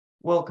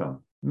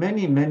Welcome.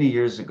 Many, many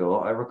years ago,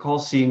 I recall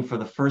seeing for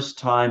the first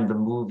time the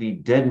movie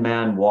Dead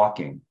Man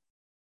Walking,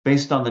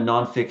 based on the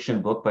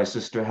nonfiction book by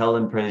Sister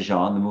Helen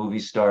Prejean. The movie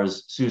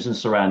stars Susan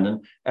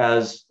Sarandon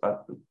as a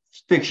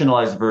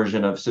fictionalized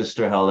version of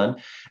Sister Helen.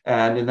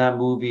 And in that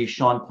movie,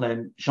 Sean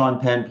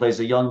Penn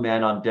plays a young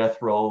man on death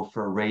row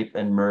for rape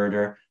and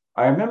murder.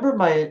 I remember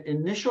my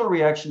initial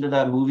reaction to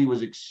that movie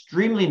was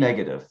extremely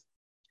negative.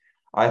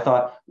 I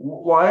thought,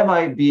 why am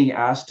I being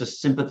asked to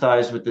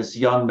sympathize with this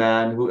young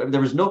man who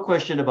there was no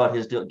question about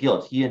his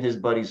guilt. He and his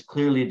buddies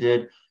clearly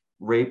did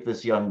rape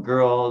this young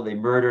girl. They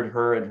murdered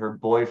her and her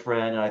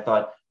boyfriend. And I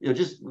thought,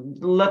 just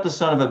let the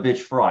son of a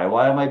bitch fry.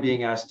 Why am I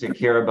being asked to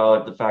care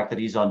about the fact that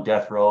he's on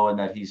death row and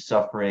that he's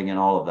suffering and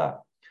all of that?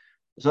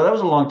 So that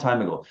was a long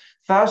time ago.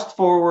 Fast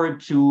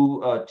forward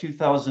to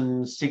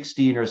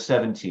 2016 or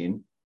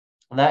 17.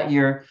 That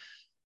year,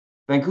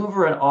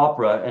 Vancouver and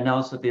Opera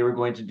announced that they were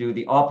going to do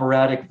the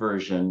operatic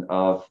version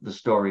of the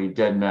story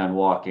Dead Man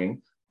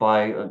Walking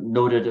by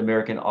noted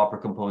American opera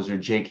composer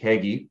Jake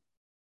Heggie.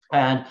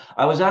 And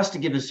I was asked to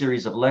give a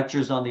series of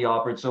lectures on the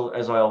opera. So,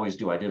 as I always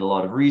do, I did a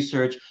lot of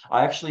research.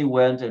 I actually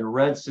went and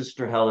read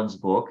Sister Helen's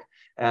book,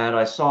 and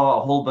I saw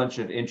a whole bunch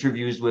of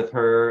interviews with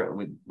her,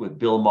 with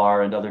Bill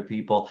Maher and other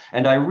people.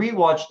 And I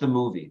rewatched the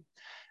movie.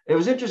 It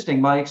was interesting.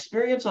 My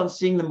experience on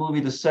seeing the movie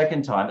the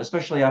second time,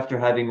 especially after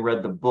having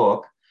read the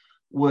book,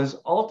 was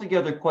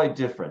altogether quite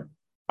different.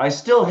 I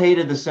still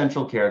hated the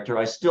central character.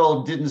 I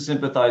still didn't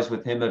sympathize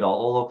with him at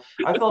all, although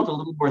I felt a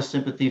little more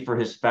sympathy for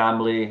his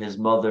family, his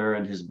mother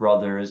and his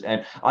brothers,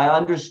 and I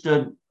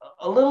understood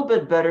a little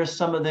bit better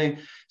some of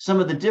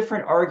the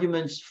different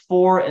arguments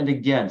for and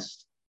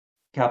against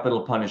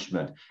capital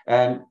punishment.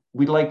 And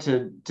we'd like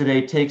to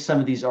today take some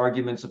of these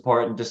arguments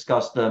apart and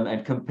discuss them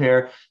and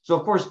compare. So,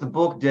 of course, the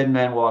book Dead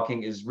Man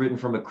Walking is written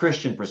from a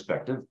Christian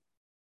perspective.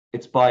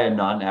 It's by a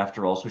nun,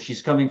 after all. So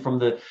she's coming from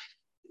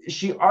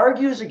she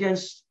argues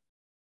against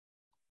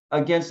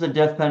the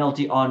death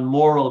penalty on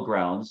moral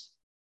grounds,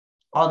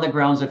 on the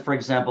grounds that, for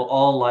example,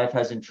 all life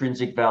has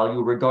intrinsic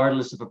value,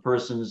 regardless of a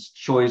person's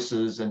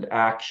choices and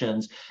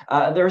actions.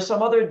 There are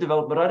some other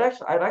development,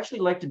 but I'd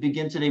actually like to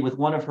begin today with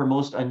one of her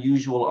most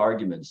unusual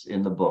arguments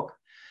in the book.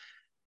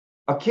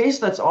 A case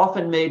that's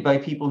often made by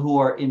people who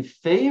are in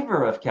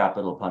favor of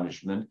capital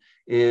punishment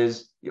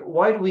is,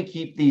 why do we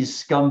keep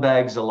these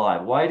scumbags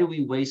alive? Why do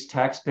we waste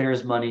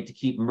taxpayers' money to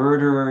keep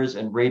murderers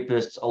and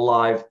rapists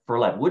alive for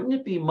life? Wouldn't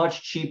it be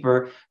much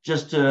cheaper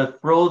just to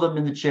throw them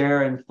in the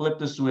chair and flip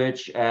the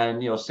switch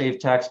and save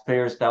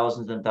taxpayers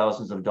thousands and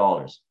thousands of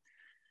dollars?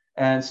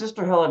 And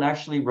Sister Helen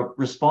actually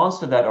responds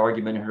to that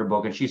argument in her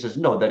book, and she says,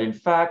 no, that in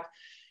fact,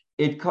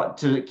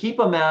 to keep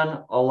a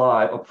man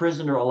alive, a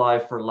prisoner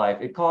alive for life,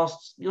 it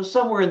costs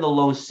somewhere in the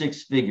low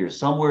six figures,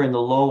 somewhere in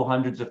the low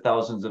hundreds of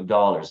thousands of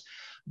dollars.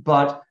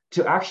 But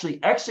to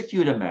actually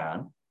execute a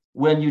man,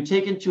 when you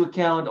take into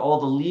account all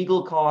the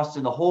legal costs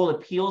and the whole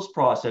appeals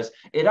process,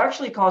 it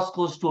actually costs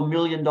close to $1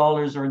 million,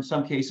 or in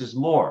some cases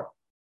more.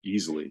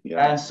 Easily,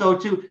 yeah. And so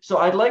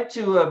I'd like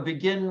to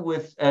begin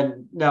with,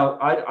 and now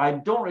I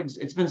don't,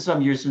 it's been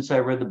some years since I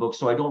read the book,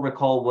 so I don't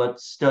recall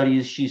what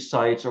studies she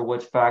cites or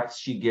what facts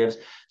she gives.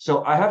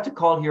 So I have to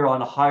call here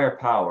on a higher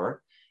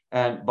power.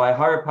 And by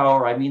higher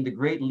power, I mean the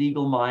great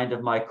legal mind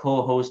of my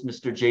co-host,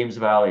 Mr. James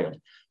Valiant.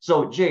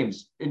 So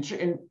James,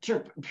 in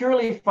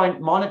purely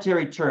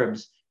monetary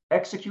terms,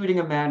 executing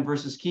a man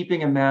versus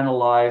keeping a man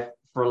alive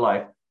for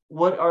life,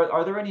 what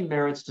are there any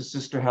merits to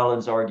Sister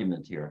Helen's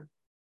argument here?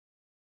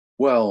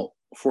 Well,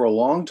 for a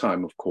long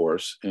time, of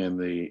course, in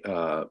the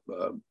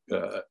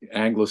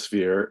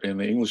Anglosphere, in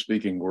the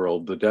English-speaking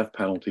world, the death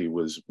penalty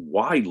was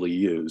widely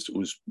used. It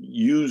was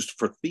used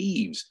for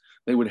thieves.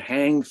 They would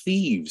hang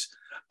thieves.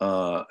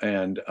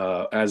 And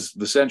as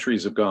the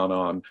centuries have gone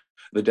on,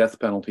 the death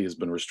penalty has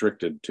been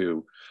restricted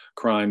to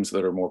crimes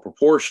that are more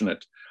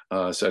proportionate,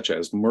 such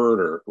as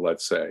murder,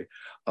 let's say.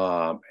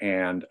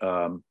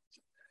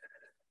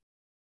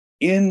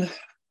 In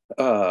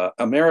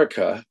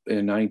America,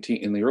 in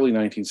the early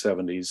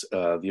 1970s,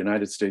 the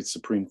United States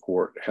Supreme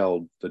Court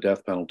held the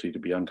death penalty to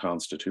be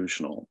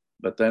unconstitutional,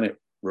 but then it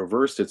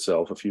reversed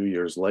itself a few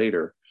years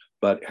later,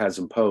 but has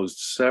imposed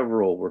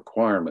several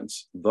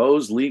requirements.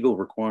 Those legal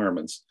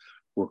requirements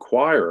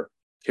require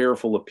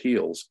careful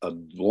appeals, a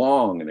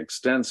long and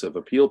extensive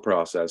appeal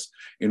process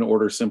in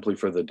order simply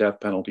for the death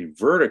penalty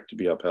verdict to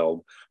be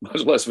upheld,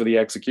 much less for the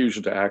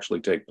execution to actually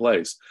take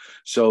place.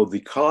 So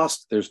the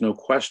cost, there's no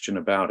question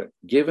about it.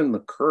 Given the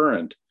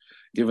current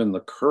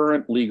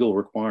legal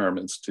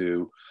requirements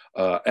to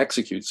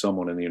execute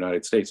someone in the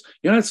United States.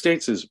 The United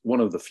States is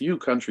one of the few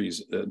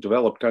countries,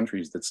 developed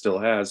countries, that still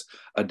has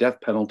a death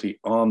penalty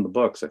on the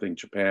books. I think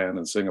Japan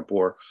and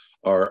Singapore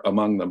are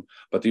among them,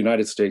 but the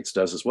United States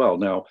does as well.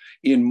 Now,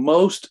 in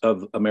most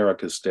of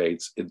America's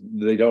states,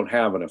 they don't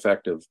have an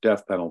effective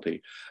death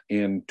penalty.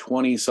 In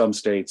 20 some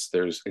states,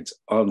 it's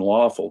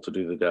unlawful to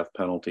do the death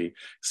penalty.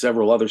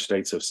 Several other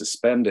states have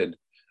suspended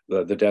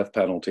the death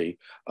penalty.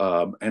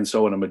 And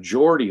so in a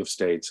majority of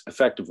states,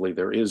 effectively,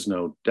 there is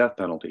no death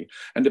penalty.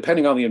 And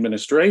depending on the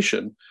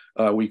administration,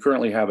 we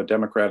currently have a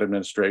Democrat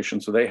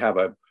administration, so they have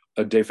a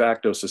a de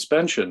facto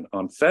suspension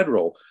on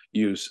federal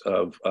use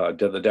of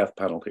the death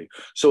penalty.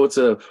 So it's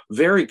a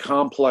very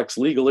complex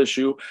legal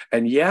issue.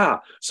 And yeah,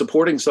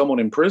 supporting someone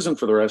in prison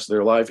for the rest of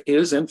their life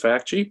is in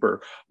fact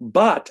cheaper.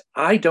 But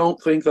I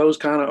don't think those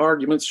kind of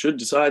arguments should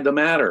decide the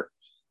matter.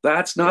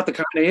 That's not the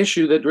kind of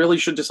issue that really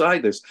should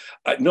decide this.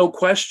 No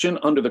question,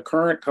 under the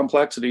current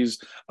complexities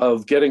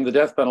of getting the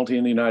death penalty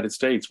in the United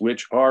States,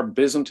 which are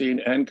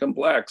Byzantine and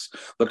complex,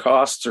 the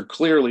costs are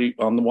clearly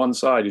on the one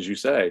side, as you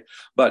say.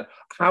 But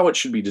how it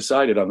should be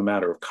decided on the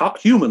matter of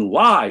human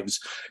lives,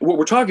 what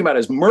we're talking about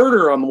is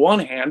murder on the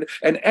one hand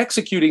and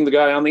executing the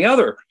guy on the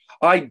other.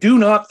 I do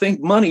not think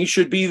money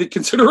should be the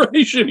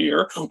consideration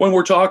here when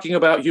we're talking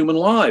about human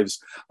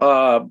lives.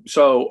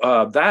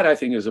 So that, I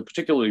think, is a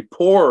particularly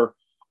poor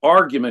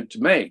argument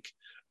to make.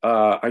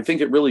 I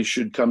think it really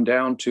should come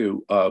down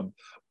to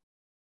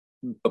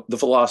the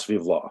philosophy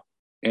of law.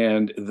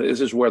 And this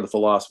is where the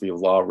philosophy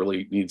of law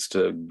really needs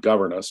to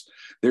govern us.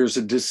 There's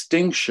a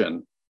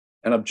distinction,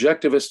 and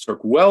objectivists are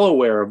well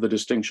aware of the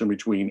distinction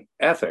between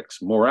ethics,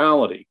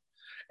 morality,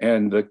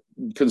 and the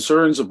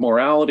concerns of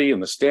morality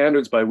and the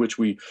standards by which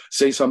we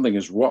say something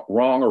is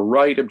wrong or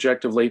right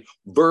objectively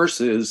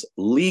versus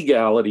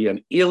legality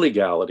and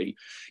illegality.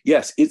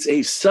 Yes, it's a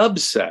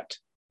subset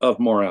of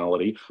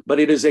morality, but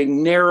it is a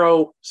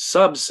narrow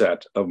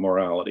subset of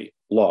morality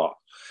law.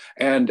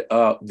 And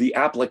the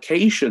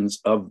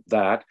applications of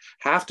that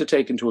have to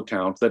take into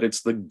account that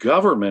it's the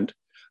government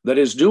that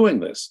is doing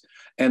this.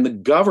 And the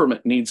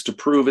government needs to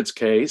prove its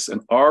case.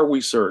 And are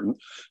we certain?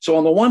 So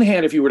on the one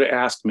hand, if you were to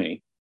ask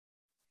me,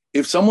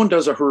 if someone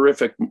does a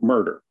horrific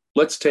murder,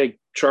 let's take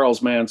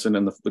Charles Manson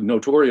and the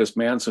notorious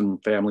Manson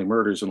family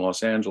murders in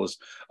Los Angeles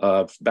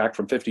back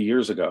from 50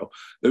 years ago.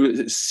 There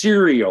were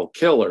serial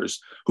killers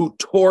who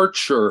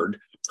tortured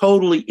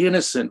totally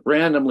innocent,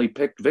 randomly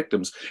picked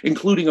victims,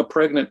 including a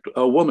pregnant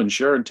woman,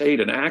 Sharon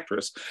Tate, an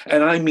actress.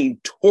 And I mean,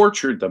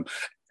 tortured them.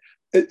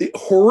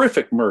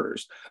 Horrific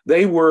murders.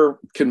 They were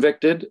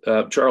convicted.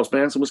 Charles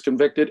Manson was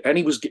convicted, and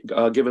he was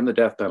given the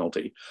death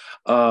penalty.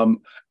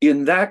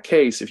 In that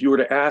case, if you were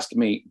to ask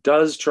me,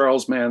 does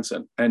Charles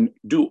Manson and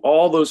do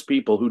all those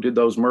people who did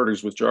those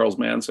murders with Charles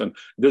Manson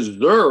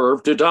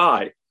deserve to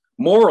die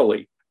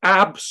morally?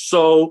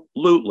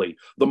 Absolutely.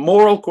 The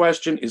moral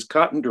question is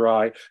cut and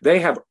dry. They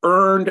have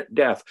earned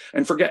death.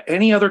 And forget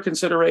any other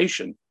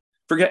consideration.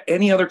 Forget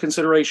any other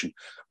consideration.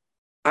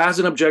 As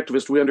an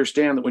objectivist, we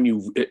understand that when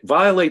you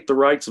violate the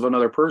rights of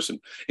another person,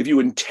 if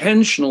you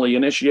intentionally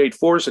initiate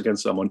force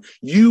against someone,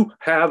 you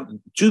have,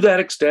 to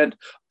that extent,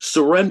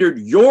 surrendered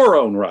your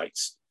own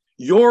rights.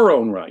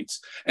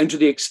 And to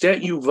the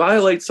extent you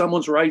violate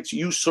someone's rights,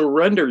 you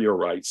surrender your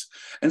rights.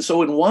 And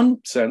so in one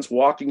sense,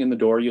 walking in the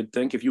door, you'd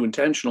think if you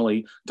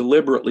intentionally,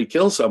 deliberately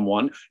kill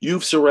someone,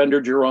 you've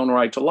surrendered your own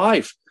right to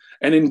life.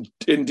 And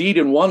indeed,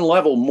 in one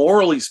level,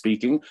 morally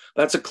speaking,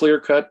 that's a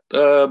clear-cut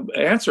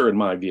answer in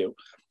my view.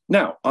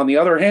 Now, on the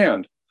other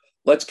hand,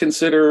 let's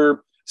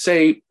consider,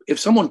 say, if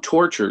someone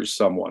tortures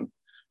someone,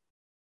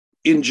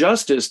 in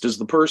justice, does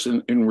the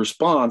person in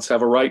response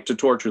have a right to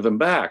torture them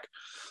back?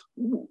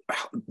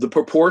 The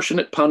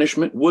proportionate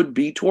punishment would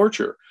be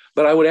torture.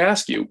 But I would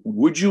ask you,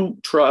 would you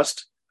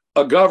trust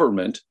a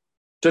government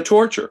to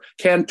torture?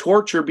 Can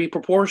torture be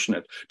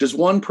proportionate? Does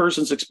one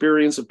person's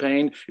experience of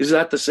pain, is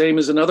that the same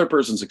as another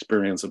person's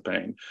experience of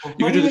pain? Well,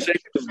 you could do the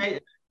same.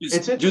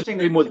 It's interesting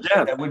that with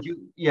death. That.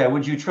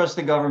 Would you trust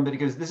the government?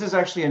 Because this is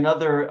actually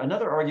another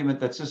argument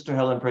that Sister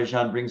Helen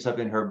Prejean brings up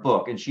in her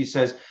book. And she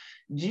says,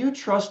 do you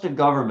trust a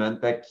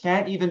government that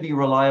can't even be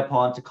relied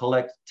upon to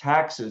collect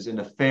taxes in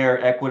a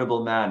fair,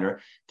 equitable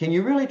manner? Can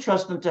you really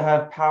trust them to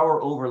have power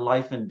over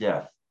life and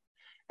death?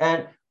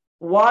 And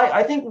why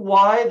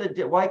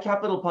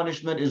capital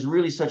punishment is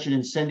really such an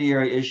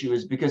incendiary issue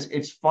is because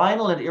it's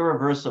final and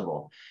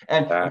irreversible.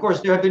 And of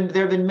course, there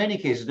have been many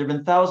cases. There have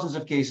been thousands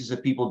of cases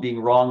of people being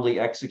wrongly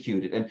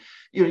executed. And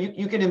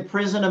you can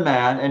imprison a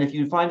man, and if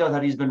you find out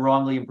that he's been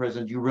wrongly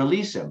imprisoned, you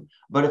release him.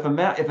 But if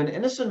an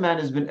innocent man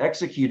has been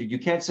executed, you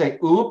can't say,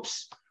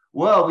 "Oops,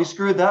 well, we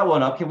screwed that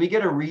one up. Can we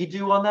get a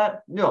redo on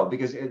that?" No,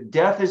 because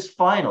death is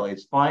final.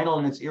 It's final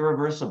and it's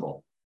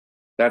irreversible.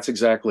 That's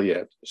exactly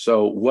it.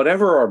 So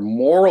whatever our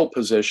moral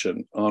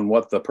position on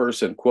what the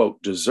person,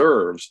 quote,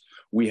 deserves,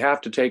 we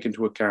have to take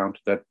into account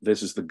that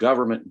this is the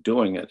government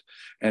doing it,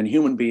 and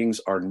human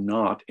beings are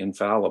not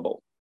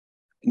infallible.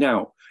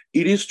 Now,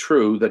 it is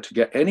true that to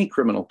get any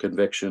criminal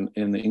conviction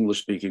in the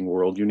English-speaking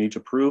world, you need to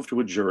prove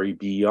to a jury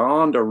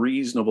beyond a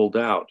reasonable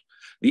doubt.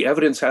 The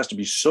evidence has to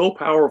be so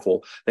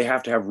powerful, they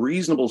have to have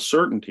reasonable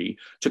certainty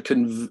to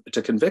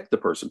convict the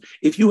person.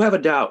 If you have a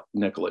doubt,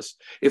 Nicholas,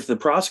 if the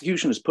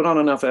prosecution has put on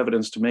enough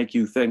evidence to make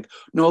you think,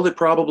 no, they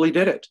probably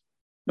did it.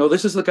 No,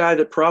 this is the guy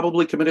that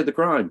probably committed the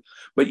crime.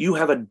 But you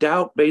have a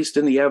doubt based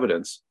in the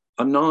evidence,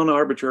 a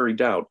non-arbitrary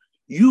doubt.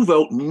 You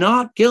vote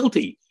not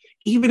guilty,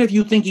 even if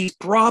you think he's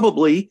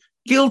probably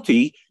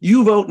guilty,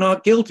 you vote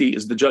not guilty,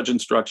 as the judge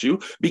instructs you,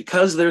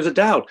 because there's a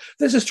doubt.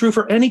 This is true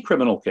for any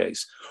criminal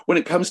case. When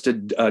it comes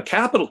to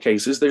capital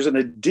cases, there's an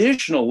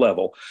additional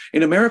level.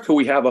 In America,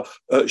 we have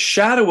a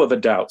shadow of a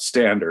doubt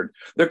standard.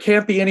 There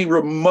can't be any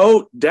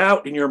remote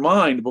doubt in your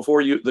mind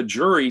before the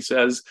jury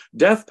says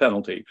death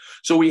penalty.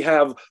 So we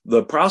have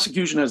the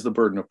prosecution has the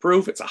burden of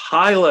proof. It's a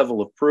high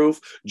level of proof.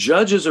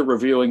 Judges are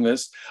reviewing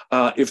this.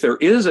 If there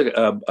is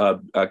a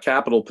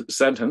capital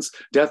sentence,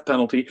 death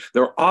penalty,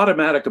 there are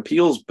automatic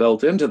appeals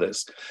built into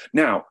this.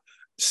 Now,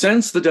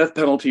 since the death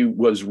penalty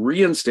was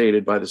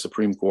reinstated by the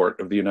Supreme Court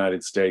of the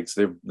United States,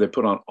 they've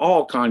put on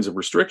all kinds of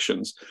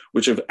restrictions,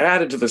 which have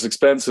added to this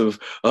expense of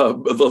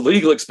the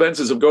legal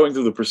expenses of going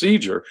through the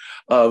procedure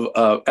of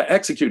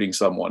executing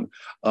someone.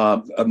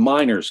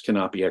 Minors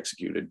cannot be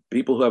executed.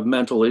 People who have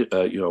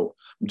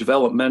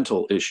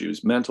developmental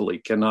issues mentally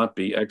cannot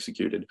be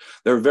executed.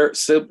 There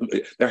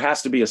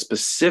has to be a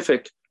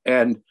specific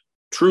and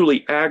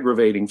truly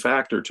aggravating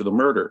factor to the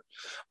murder.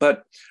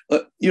 But,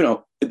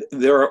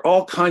 there are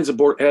all kinds of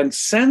and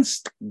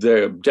since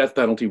the death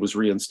penalty was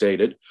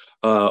reinstated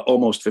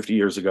almost 50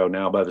 years ago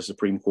now by the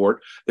Supreme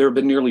Court, there have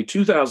been nearly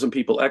 2,000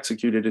 people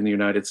executed in the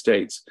United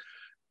States.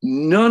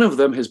 None of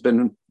them has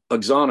been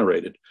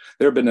exonerated.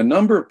 There have been a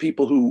number of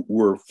people who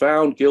were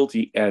found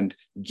guilty and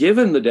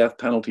given the death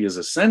penalty as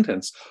a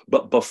sentence,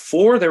 but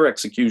before their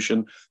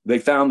execution, they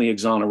found the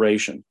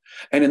exoneration.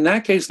 And in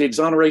that case, the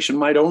exoneration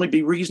might only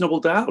be reasonable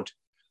doubt.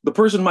 The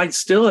person might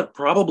still have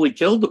probably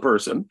killed the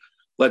person,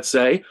 let's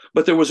say,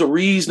 but there was a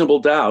reasonable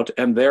doubt,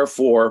 and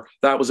therefore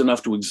that was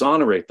enough to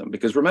exonerate them.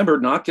 Because remember,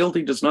 not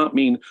guilty does not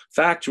mean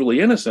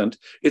factually innocent.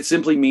 It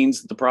simply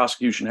means that the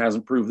prosecution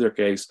hasn't proved their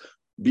case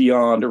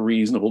beyond a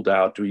reasonable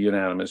doubt to a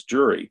unanimous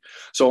jury.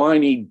 So I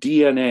need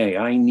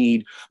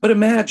DNA, but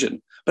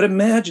imagine,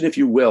 if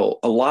you will,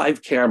 a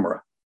live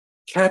camera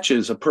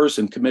catches a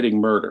person committing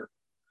murder.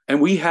 And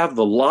we have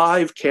the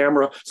live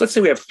camera. So let's say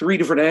we have 3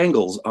 different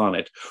angles on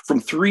it from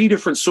 3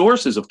 different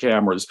sources of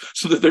cameras,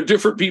 so that they're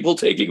different people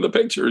taking the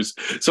pictures.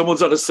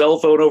 Someone's on a cell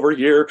phone over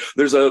here.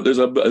 There's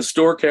a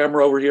store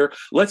camera over here.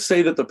 Let's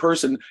say that the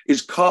person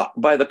is caught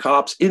by the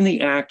cops in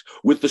the act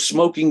with the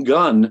smoking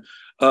gun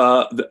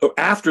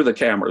after the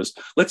cameras.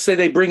 Let's say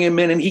they bring him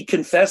in and he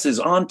confesses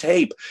on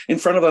tape in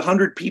front of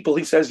 100 people.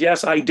 He says,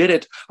 yes, I did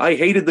it. I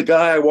hated the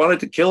guy. I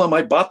wanted to kill him.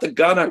 I bought the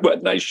gun. I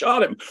went and I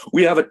shot him.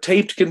 We have a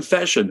taped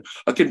confession,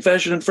 a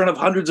confession in front of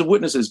hundreds of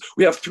witnesses.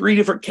 We have 3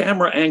 different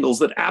camera angles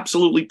that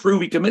absolutely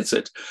prove he commits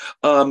it.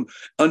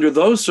 Under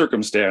those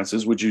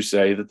circumstances, would you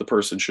say that the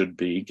person should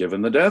be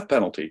given the death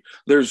penalty?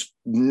 There's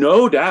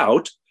no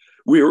doubt.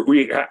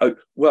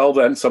 Well,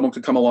 then someone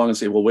could come along and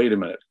say, well, wait a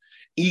minute.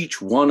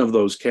 Each one of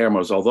those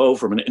cameras, although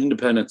from an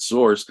independent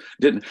source,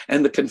 didn't,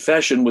 and the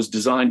confession was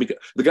designed because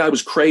the guy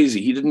was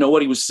crazy. He didn't know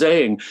what he was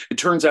saying. It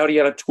turns out he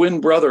had a twin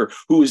brother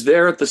who was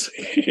there at the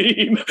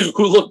scene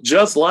who looked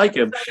just like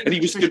him, and he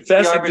was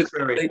confessing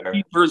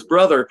to for his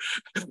brother.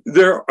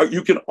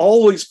 You can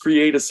always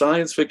create a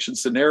science fiction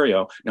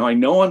scenario. Now, I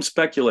know I'm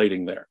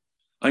speculating there.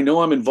 I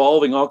know I'm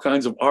involving all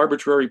kinds of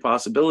arbitrary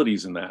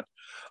possibilities in that.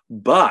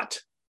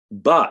 But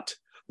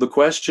the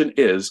question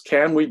is,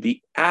 can we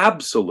be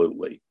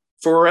absolutely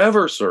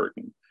forever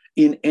certain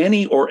in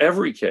any or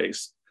every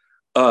case,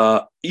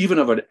 even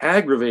of an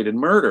aggravated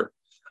murder?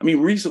 I mean,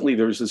 recently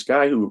there was this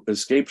guy who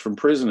escaped from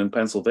prison in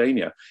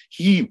Pennsylvania.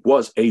 He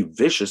was a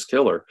vicious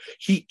killer.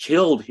 He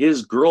killed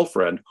his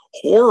girlfriend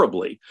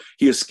horribly.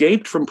 He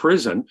escaped from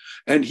prison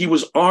and he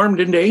was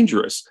armed and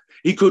dangerous.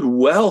 He could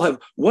well have,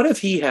 what if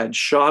he had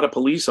shot a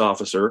police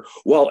officer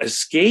while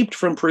escaped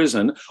from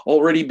prison,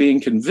 already being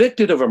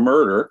convicted of a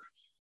murder?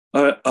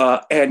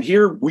 And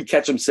here we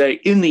catch him say,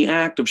 in the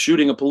act of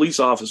shooting a police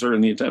officer in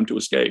the attempt to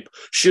escape,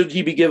 should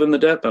he be given the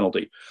death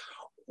penalty?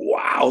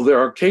 Wow, there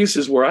are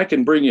cases where I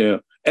can bring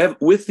you,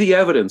 with the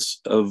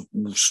evidence of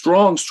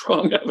strong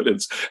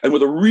evidence, and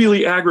with a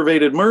really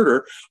aggravated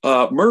murderer,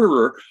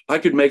 I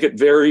could make it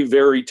very,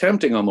 very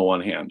tempting on the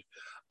one hand.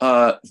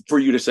 For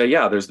you to say,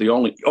 yeah, there's the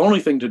only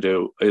thing to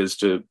do is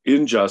to,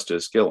 in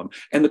justice, kill him.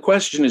 And the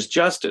question is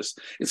justice.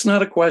 It's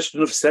not a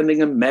question of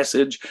sending a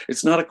message.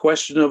 It's not a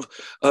question of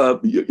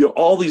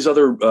all these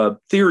other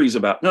theories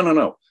about,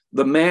 no.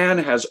 The man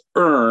has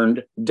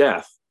earned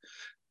death.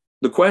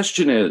 The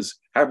question is,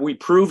 have we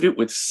proved it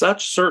with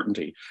such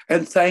certainty?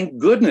 And thank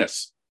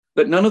goodness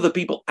that none of the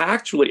people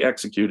actually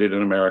executed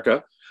in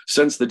America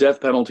since the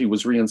death penalty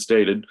was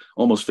reinstated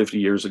almost 50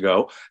 years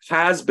ago,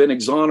 has been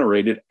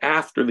exonerated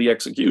after the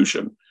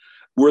execution.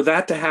 Were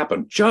that to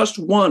happen just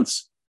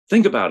once,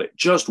 think about it,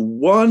 just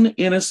one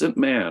innocent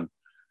man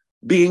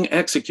being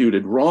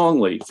executed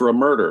wrongly for a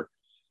murder,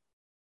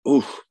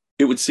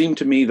 it would seem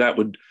to me that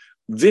would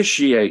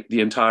vitiate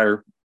the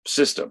entire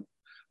system.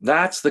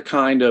 That's the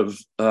kind of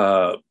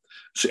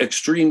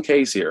extreme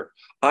case here.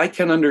 I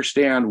can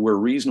understand where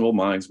reasonable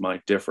minds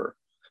might differ,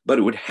 but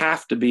it would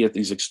have to be at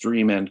these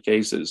extreme end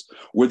cases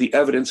where the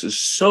evidence is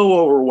so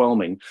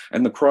overwhelming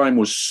and the crime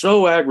was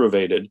so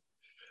aggravated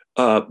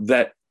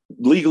that,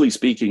 legally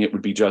speaking, it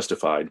would be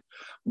justified.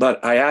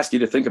 But I ask you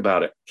to think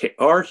about it.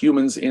 Are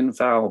humans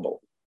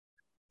infallible?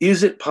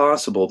 Is it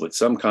possible that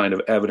some kind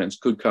of evidence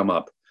could come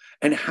up?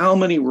 And how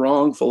many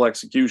wrongful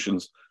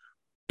executions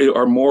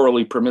are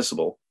morally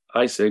permissible?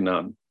 I say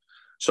none.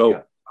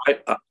 So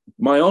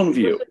my own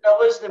view.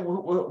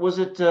 Was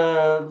it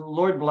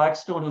Lord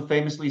Blackstone who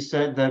famously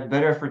said that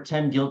better for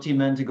 10 guilty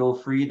men to go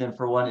free than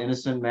for one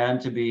innocent man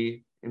to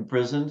be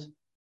imprisoned?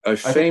 I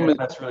think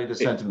that's really the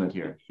sentiment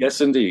here.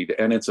 Yes, indeed.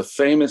 And it's a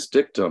famous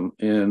dictum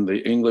in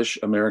the English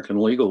American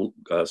legal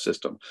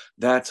system.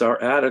 That's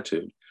our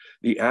attitude.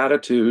 The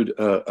attitude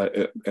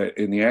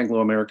in the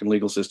Anglo-American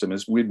legal system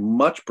is we'd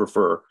much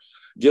prefer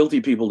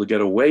guilty people to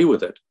get away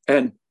with it,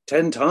 and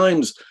 10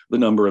 times the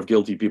number of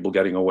guilty people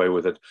getting away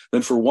with it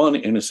than for one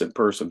innocent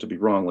person to be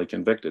wrongly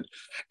convicted.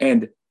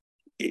 And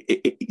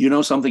you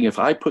know something, if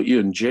I put you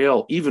in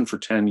jail even for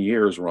 10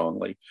 years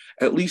wrongly,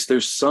 at least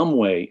there's some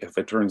way, if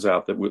it turns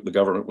out that the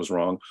government was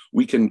wrong,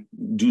 we can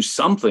do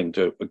something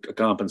to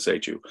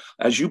compensate you.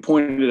 As you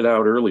pointed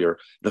out earlier,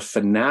 the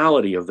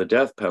finality of the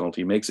death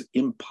penalty makes it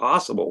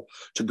impossible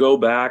to go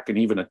back and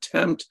even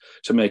attempt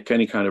to make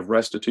any kind of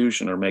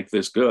restitution or make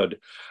this good.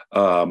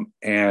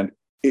 And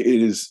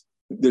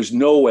there's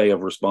no way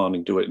of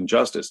responding to it in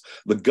justice.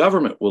 The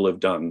government will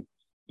have done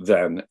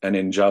then an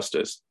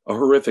injustice, a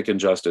horrific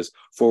injustice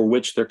for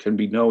which there can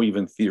be no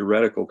even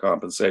theoretical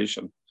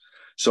compensation.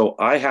 So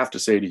I have to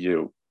say to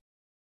you,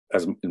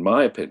 as in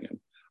my opinion,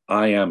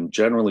 I am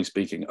generally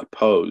speaking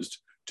opposed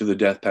to the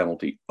death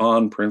penalty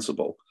on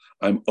principle.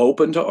 I'm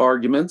open to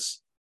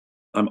arguments.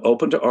 I'm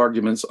open to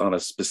arguments on a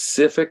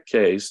specific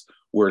case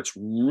where it's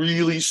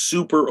really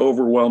super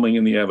overwhelming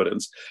in the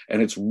evidence and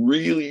it's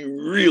really,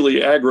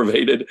 really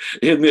aggravated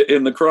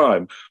in the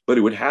crime. But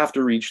it would have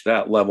to reach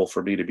that level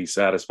for me to be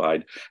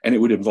satisfied. And it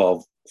would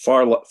involve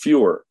far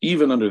fewer,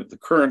 even under the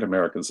current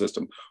American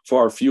system,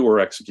 far fewer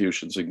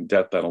executions and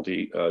death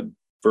penalty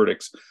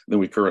verdicts than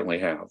we currently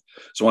have.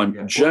 So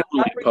I'm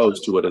generally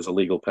opposed to it as a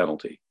legal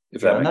penalty.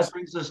 And that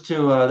brings us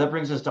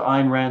to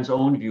Ayn Rand's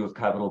own view of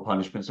capital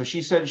punishment. So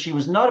she said she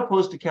was not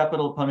opposed to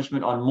capital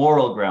punishment on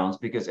moral grounds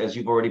because, as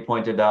you've already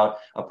pointed out,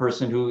 a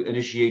person who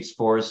initiates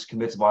force,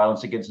 commits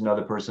violence against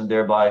another person,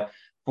 thereby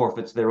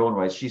forfeits their own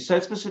rights. She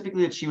said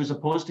specifically that she was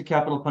opposed to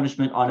capital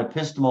punishment on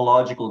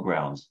epistemological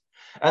grounds.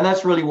 And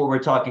that's really what we're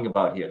talking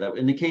about here. That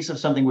in the case of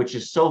something which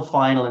is so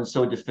final and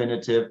so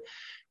definitive,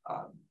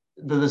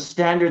 the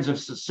standards of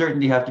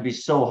certainty have to be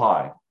so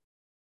high.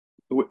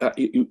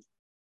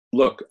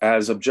 Look,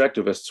 as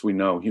objectivists, we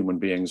know human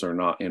beings are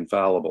not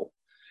infallible.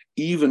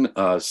 Even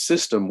a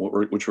system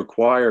which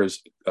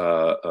requires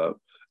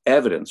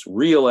evidence,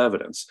 real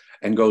evidence,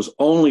 and goes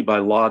only by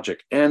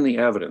logic and the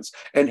evidence,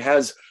 and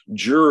has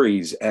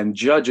juries and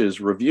judges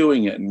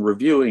reviewing it and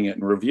reviewing it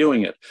and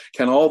reviewing it,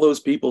 can all those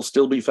people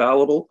still be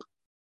fallible?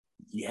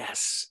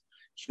 Yes.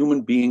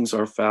 Human beings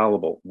are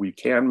fallible. We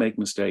can make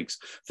mistakes.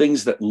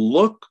 Things that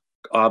look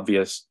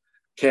obvious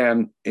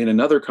can, in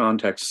another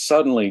context,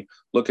 suddenly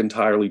look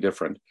entirely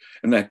different.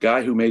 And that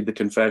guy who made the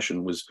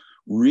confession was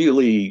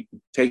really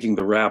taking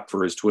the rap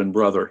for his twin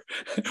brother.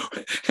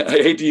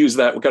 I hate to use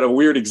that kind of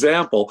weird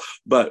example,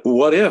 but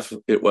what if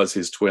it was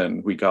his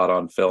twin we got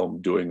on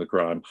film doing the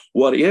crime?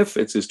 What if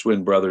it's his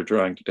twin brother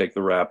trying to take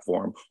the rap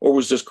for him, or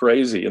was just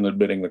crazy in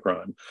admitting the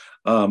crime?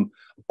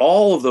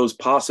 All of those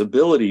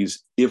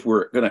possibilities, if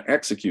we're going to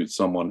execute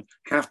someone,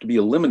 have to be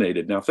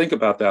eliminated. Now, think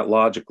about that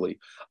logically.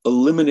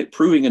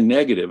 Proving a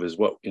negative is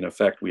what, in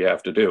effect, we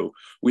have to do.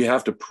 We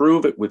have to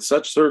prove it with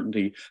such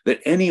certainty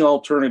that any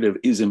alternative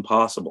is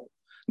impossible.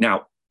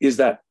 Now, is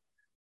that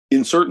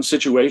in certain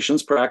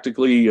situations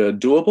practically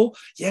doable?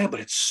 Yeah, but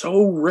it's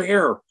so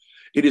rare.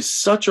 It is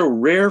such a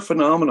rare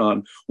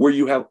phenomenon where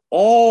you have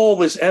all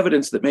this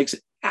evidence that makes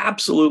it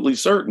absolutely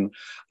certain.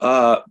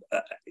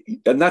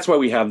 And that's why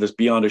we have this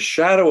beyond a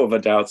shadow of a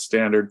doubt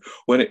standard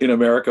in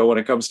America when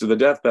it comes to the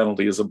death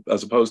penalty,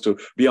 as opposed to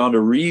beyond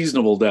a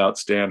reasonable doubt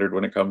standard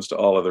when it comes to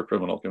all other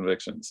criminal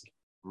convictions.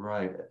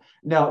 Right.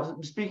 Now,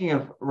 speaking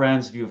of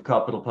Rand's view of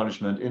capital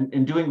punishment,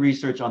 in doing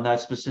research on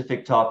that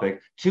specific topic,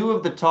 two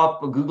of the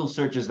top Google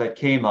searches that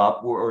came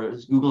up, or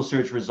Google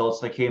search results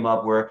that came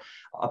up, were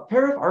a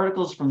pair of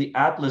articles from the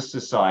Atlas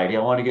Society.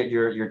 I want to get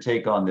your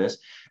take on this.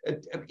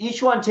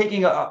 Each one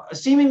taking a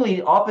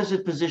seemingly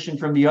opposite position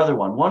from the other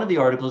one. One of the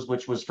articles,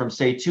 which was from,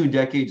 say, 2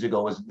 decades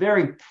ago, was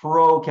very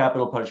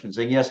pro-capital punishment,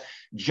 saying, yes,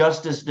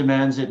 justice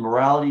demands it,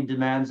 morality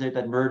demands it,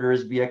 that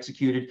murderers be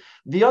executed.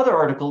 The other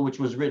article, which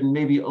was written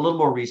maybe a little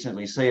more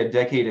recently, say a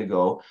decade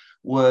ago,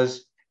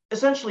 was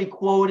essentially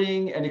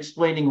quoting and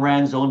explaining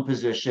Rand's own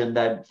position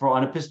that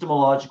on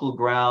epistemological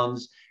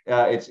grounds,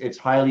 it's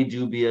highly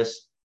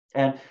dubious.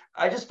 And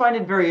I just find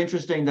it very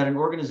interesting that an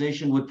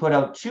organization would put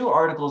out 2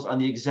 articles on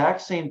the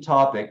exact same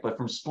topic, but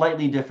from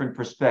slightly different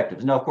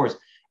perspectives. Now, of course,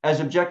 as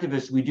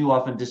objectivists, we do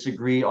often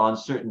disagree on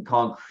certain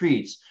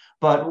concretes.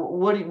 But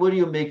what do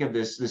you make of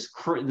this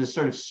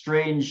sort of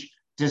strange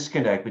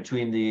disconnect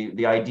between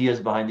the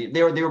ideas behind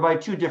they were by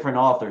 2 different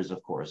authors,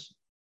 of course?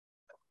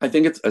 I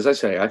think it's, as I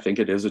say, I think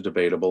it is a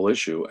debatable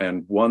issue,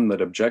 and one that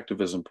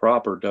objectivism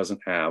proper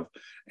doesn't have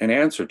an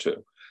answer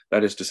to.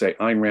 That is to say,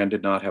 Ayn Rand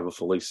did not have a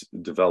fully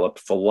developed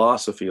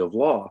philosophy of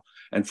law.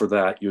 And for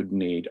that, you'd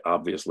need,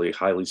 obviously,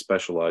 highly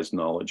specialized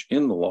knowledge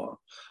in the law.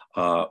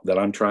 That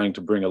I'm trying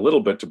to bring a little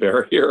bit to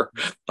bear here,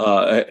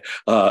 so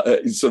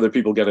that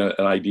people get an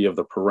idea of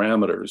the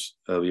parameters,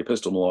 the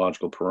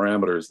epistemological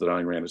parameters that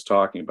Ayn Rand is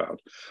talking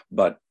about.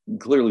 But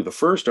clearly, the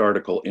first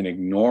article, in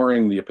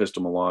ignoring the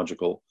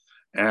epistemological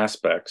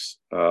aspects,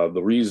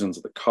 the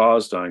reasons that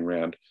caused Ayn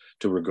Rand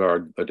to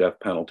regard a death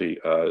penalty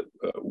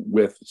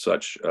with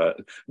such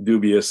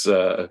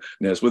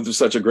dubiousness, with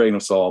such a grain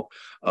of salt,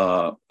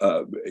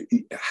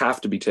 have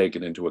to be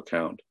taken into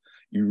account.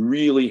 You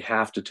really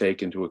have to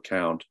take into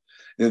account.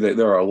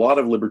 There are a lot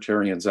of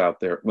libertarians out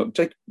there.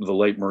 Take the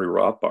late Murray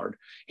Rothbard.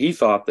 He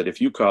thought that if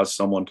you caused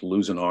someone to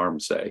lose an arm,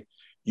 say,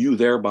 you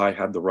thereby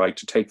had the right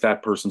to take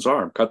that person's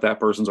arm, cut that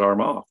person's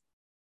arm off.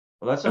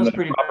 Well, that sounds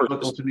pretty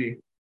biblical to me.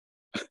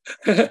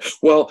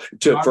 Well,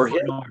 for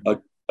him,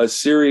 a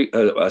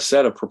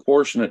set of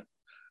proportionate,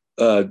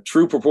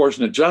 true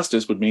proportionate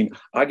justice would mean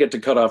I get to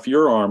cut off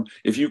your arm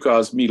if you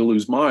cause me to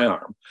lose my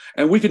arm,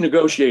 and we can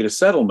negotiate a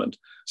settlement.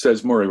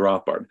 Says Murray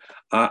Rothbard.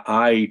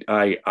 I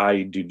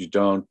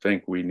don't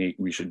think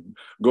we should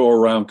go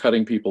around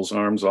cutting people's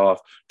arms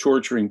off,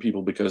 torturing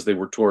people because they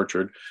were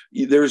tortured.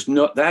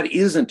 That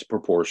isn't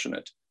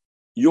proportionate.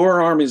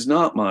 Your arm is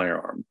not my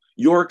arm.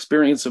 Your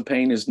experience of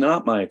pain is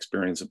not my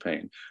experience of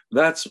pain.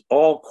 That's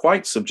all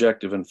quite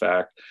subjective, in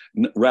fact,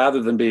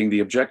 rather than being the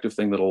objective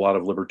thing that a lot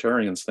of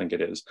libertarians think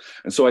it is.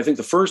 And so I think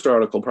the first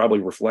article probably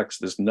reflects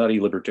this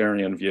nutty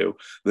libertarian view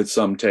that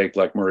some take,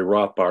 like Murray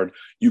Rothbard: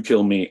 you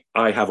kill me,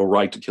 I have a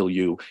right to kill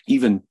you,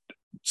 even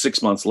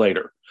 6 months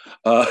later.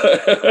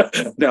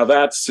 Now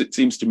that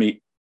seems to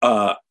me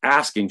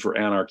asking for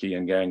anarchy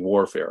and gang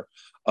warfare.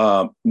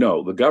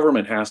 No, the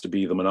government has to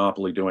be the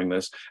monopoly doing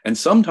this. And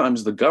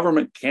sometimes the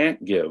government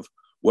can't give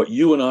what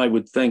you and I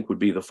would think would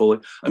be the full.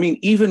 I mean,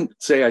 even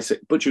say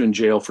put you in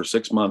jail for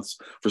 6 months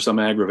for some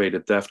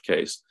aggravated theft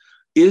case.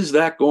 Is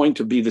that going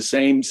to be the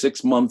same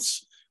 6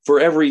 months for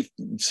every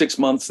 6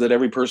 months that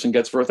every person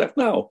gets for a theft?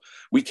 No,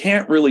 we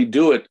can't really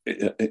do it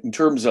in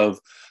terms of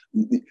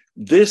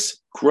this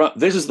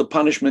is the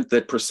punishment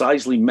that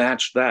precisely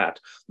matched that.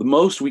 The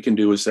most we can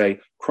do is say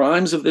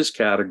crimes of this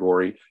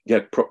category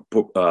get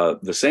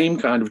the same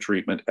kind of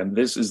treatment, and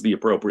this is the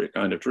appropriate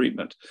kind of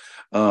treatment.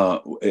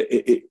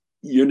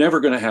 You're never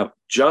going to have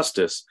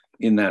justice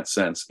in that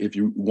sense if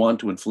you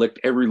want to inflict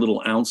every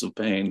little ounce of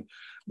pain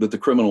that the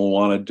criminal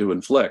wanted to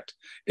inflict.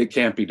 It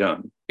can't be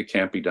done. It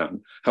can't be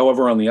done.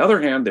 However, on the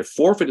other hand, they've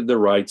forfeited their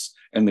rights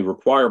and they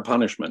require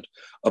punishment,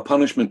 a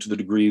punishment to the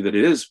degree that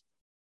it is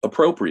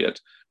appropriate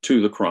to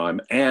the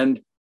crime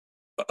and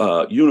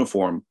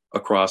uniform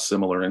across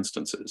similar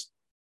instances.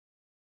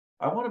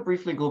 I want to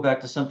briefly go back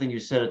to something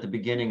you said at the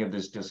beginning of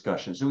this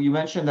discussion. So you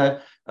mentioned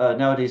that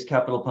nowadays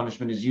capital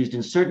punishment is used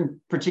in certain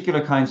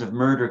particular kinds of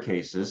murder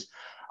cases.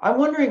 I'm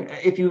wondering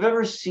if you've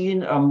ever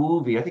seen a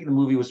movie. I think the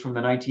movie was from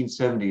the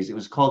 1970s. It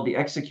was called The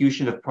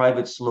Execution of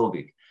Private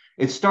Slovik.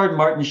 It starred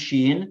Martin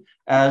Sheen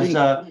as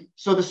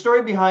so the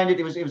story behind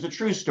it was a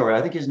true story.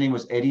 I think his name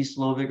was Eddie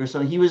Slovik or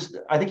something.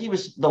 I think he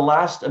was the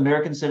last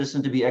American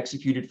citizen to be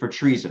executed for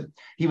treason.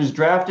 He was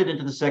drafted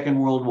into the Second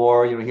World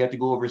War. He had to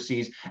go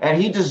overseas,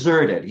 and he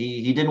deserted.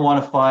 He didn't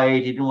want to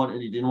fight. He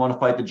didn't want to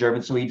fight the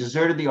Germans, so he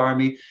deserted the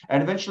army.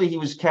 And eventually, he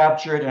was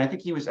captured, and I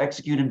think he was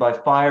executed by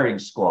firing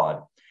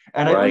squad.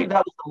 And I believe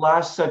that was the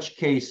last such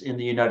case in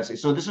the United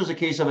States. So this was a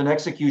case of an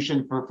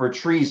execution for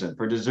treason,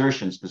 for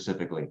desertion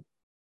specifically.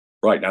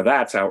 Right. Now,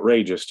 that's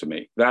outrageous to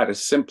me. That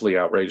is simply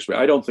outrageous to me.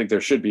 I don't think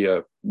there should be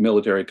a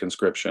military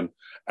conscription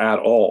at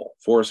all.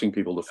 Forcing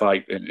people to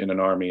fight in an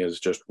army is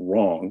just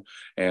wrong.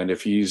 And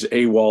if he's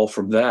AWOL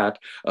from that,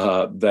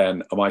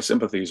 then my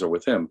sympathies are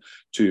with him.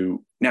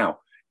 Now,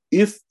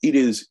 if it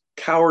is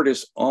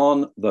cowardice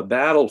on the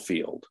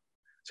battlefield,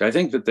 so I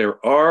think that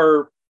there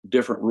are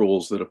different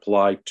rules that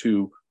apply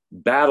to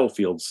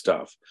battlefield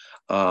stuff.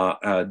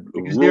 Because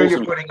there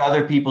you're putting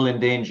other people in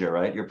danger,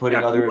 right? You're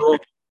putting other...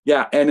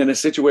 Yeah, and in a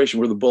situation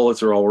where the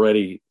bullets are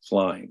already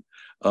flying.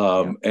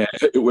 And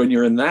when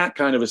you're in that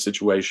kind of a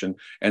situation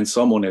and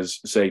someone is,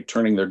 say,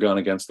 turning their gun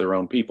against their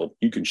own people,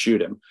 you can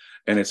shoot him.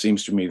 And it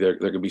seems to me there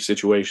could be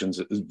situations,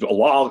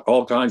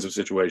 all kinds of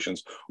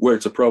situations where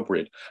it's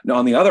appropriate. Now,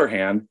 on the other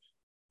hand,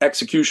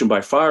 execution by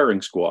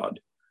firing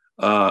squad,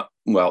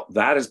 well,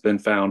 that has been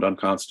found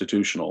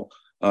unconstitutional.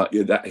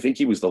 I think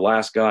he was the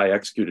last guy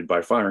executed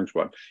by firing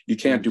squad. You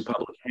can't do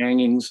public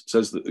hangings,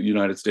 says the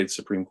United States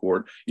Supreme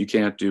Court. You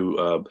can't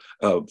do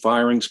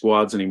firing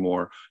squads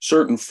anymore.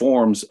 Certain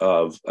forms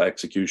of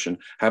execution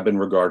have been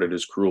regarded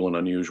as cruel and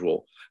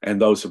unusual,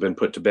 and those have been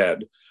put to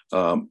bed.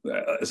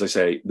 As I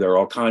say, there are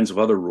all kinds of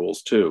other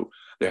rules too.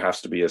 There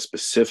has to be a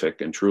specific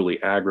and truly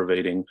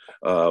aggravating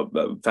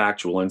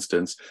factual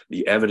instance.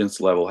 The evidence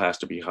level has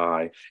to be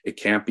high. It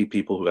can't be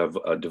people who have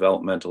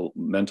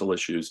mental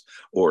issues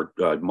or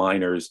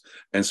minors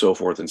and so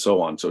forth and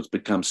so on. So it's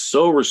become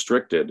so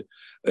restricted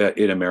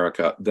in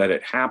America that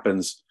it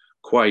happens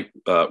quite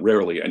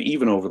rarely. And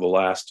even over the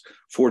last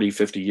 40,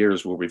 50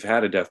 years where we've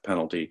had a death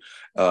penalty,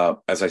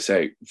 as I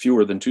say,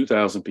 fewer than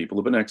 2,000 people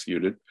have been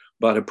executed.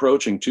 but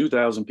approaching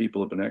 2,000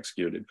 people have been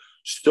executed.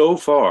 So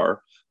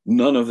far,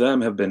 none of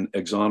them have been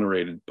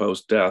exonerated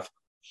post-death.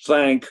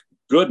 Thank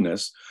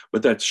goodness.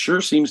 But that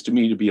sure seems to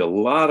me to be a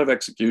lot of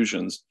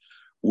executions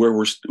where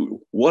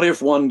what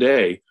if one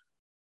day,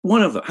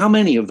 how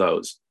many of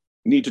those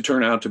need to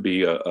turn out to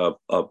be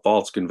a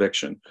false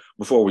conviction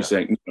before we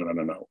say,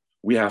 no.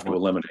 We have to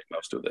eliminate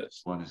most of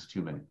this. One is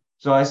too many.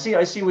 So I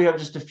see we have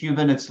just a few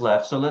minutes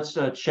left. So let's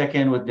check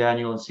in with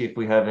Daniel and see if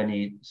we have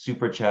any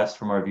super chats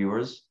from our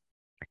viewers.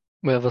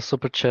 We have a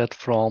super chat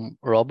from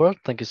Robert.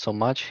 Thank you so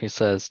much. He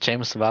says,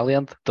 James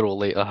Valiant,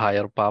 truly a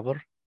higher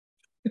power.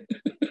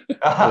 We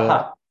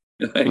have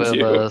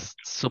a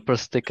super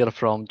sticker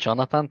from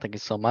Jonathan. Thank you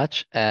so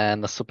much.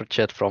 And a super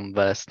chat from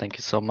Wes. Thank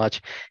you so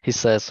much. He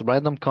says,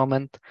 random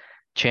comment.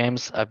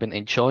 James, I've been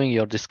enjoying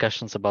your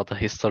discussions about the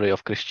history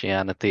of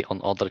Christianity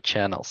on other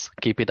channels.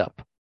 Keep it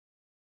up.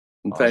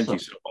 Thank you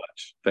so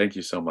much. Thank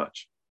you so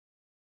much.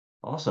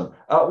 Awesome.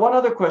 One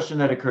other question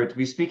that occurred to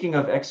me, speaking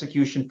of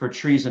execution for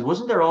treason,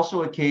 wasn't there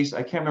also a case,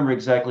 I can't remember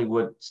exactly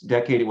what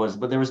decade it was,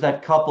 but there was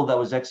that couple that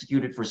was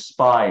executed for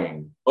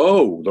spying.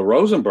 Oh, the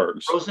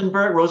Rosenbergs.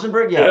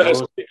 Rosenberg? Yeah.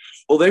 Yes.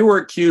 Well, they were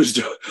accused.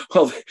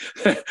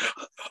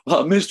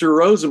 Mr.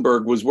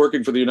 Rosenberg was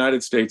working for the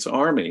United States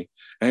Army,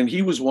 and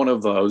he was one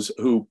of those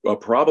who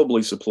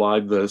probably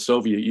supplied the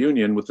Soviet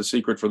Union with the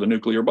secret for the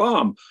nuclear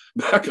bomb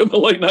back in the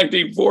late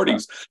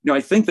 1940s. Now,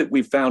 I think that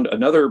we found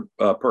another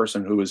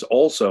person who is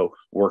also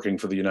working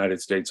for the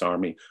United States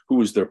Army, who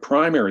was their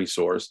primary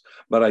source,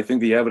 but I think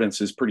the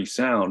evidence is pretty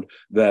sound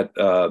that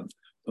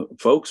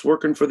folks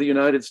working for the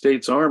United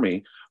States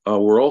Army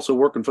were also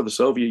working for the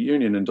Soviet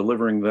Union and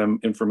delivering them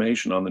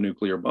information on the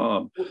nuclear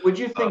bomb. Would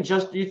you think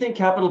do you think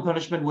capital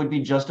punishment would be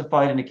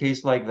justified in a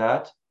case like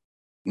that?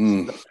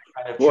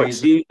 Boy,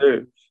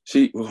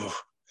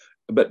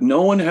 but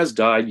no one has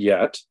died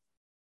yet.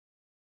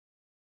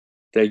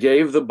 They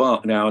gave the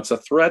bomb. Now it's a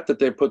threat that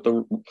they put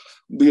the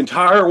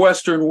entire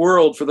Western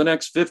world for the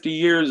next 50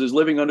 years is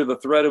living under the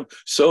threat of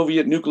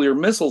Soviet nuclear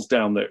missiles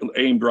down there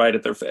aimed right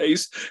at their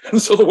face.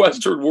 And so the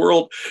Western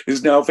world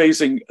is now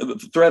facing the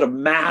threat of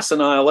mass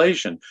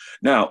annihilation.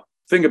 Now,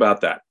 think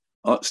about that.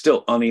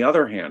 Still, on the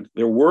other hand,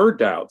 there were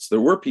doubts. There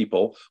were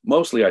people,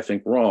 mostly I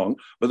think wrong,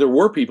 but there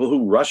were people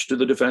who rushed to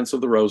the defense of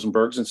the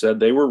Rosenbergs and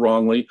said they were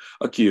wrongly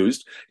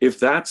accused. If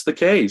that's the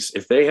case,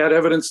 if they had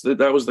evidence that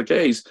that was the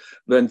case,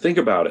 then think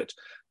about it.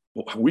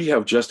 We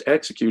have just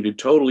executed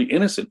totally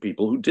innocent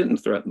people who didn't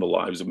threaten the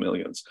lives of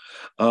millions.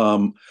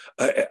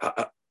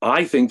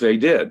 I think they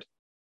did.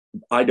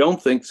 I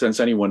don't think since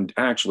anyone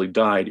actually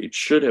died, it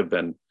should have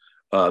been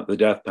the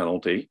death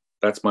penalty.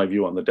 That's my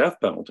view on the death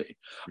penalty.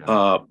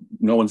 No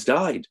one's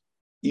died,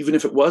 even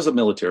if it was a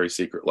military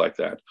secret like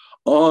that.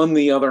 On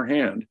the other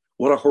hand,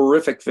 what a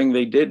horrific thing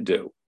they did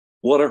do.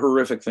 What a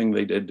horrific thing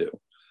they did do.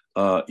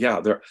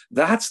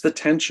 That's the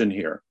tension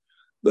here.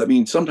 I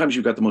mean, sometimes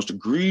you've got the most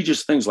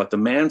egregious things like the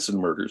Manson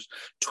murders,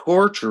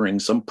 torturing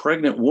some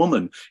pregnant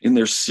woman in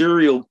their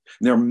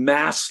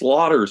mass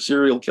slaughter,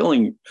 serial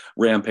killing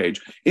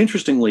rampage.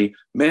 Interestingly,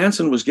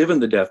 Manson was given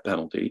the death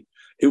penalty.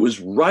 It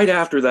was right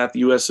after that the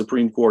U.S.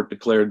 Supreme Court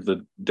declared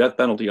the death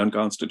penalty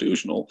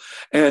unconstitutional.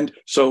 And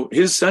so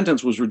his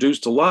sentence was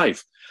reduced to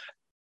life.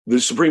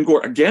 The Supreme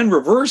Court again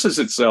reverses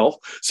itself,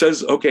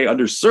 says, okay,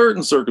 under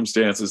certain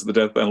circumstances, the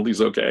death penalty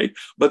is okay.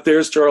 But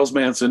there's Charles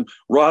Manson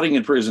rotting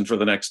in prison for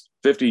the next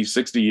 50,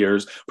 60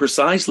 years,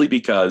 precisely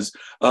because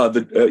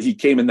he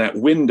came in that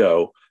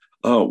window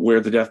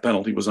where the death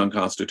penalty was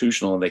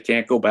unconstitutional, and they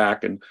can't go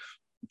back and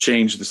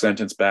change the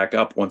sentence back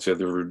up once they've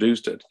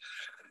reduced it.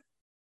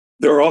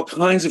 There are all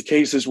kinds of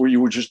cases where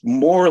you were just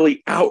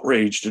morally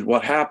outraged at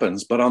what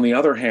happens. But on the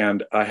other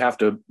hand, we have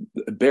to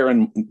bear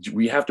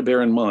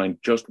in mind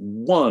just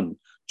one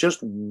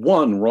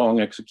wrong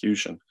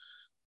execution.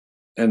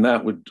 And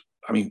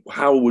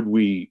how would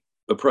we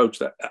approach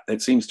that?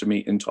 It seems to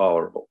me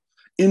intolerable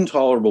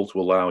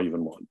to allow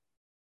even one.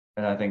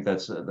 And I think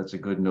that's a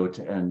good note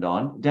to end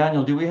on.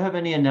 Daniel, do we have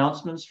any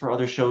announcements for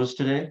other shows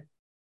today?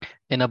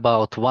 In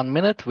about 1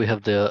 minute, we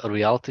have the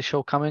reality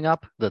show coming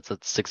up. That's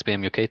at 6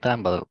 p.m. UK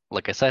time. But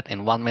like I said,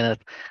 in 1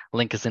 minute,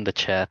 link is in the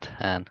chat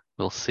and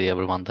we'll see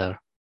everyone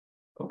there.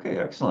 Okay,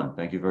 excellent.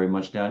 Thank you very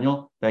much,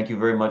 Daniel. Thank you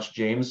very much,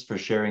 James, for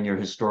sharing your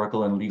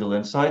historical and legal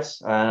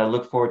insights. And I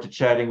look forward to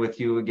chatting with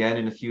you again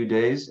in a few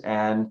days.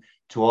 And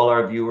to all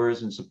our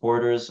viewers and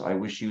supporters, I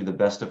wish you the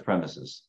best of premises.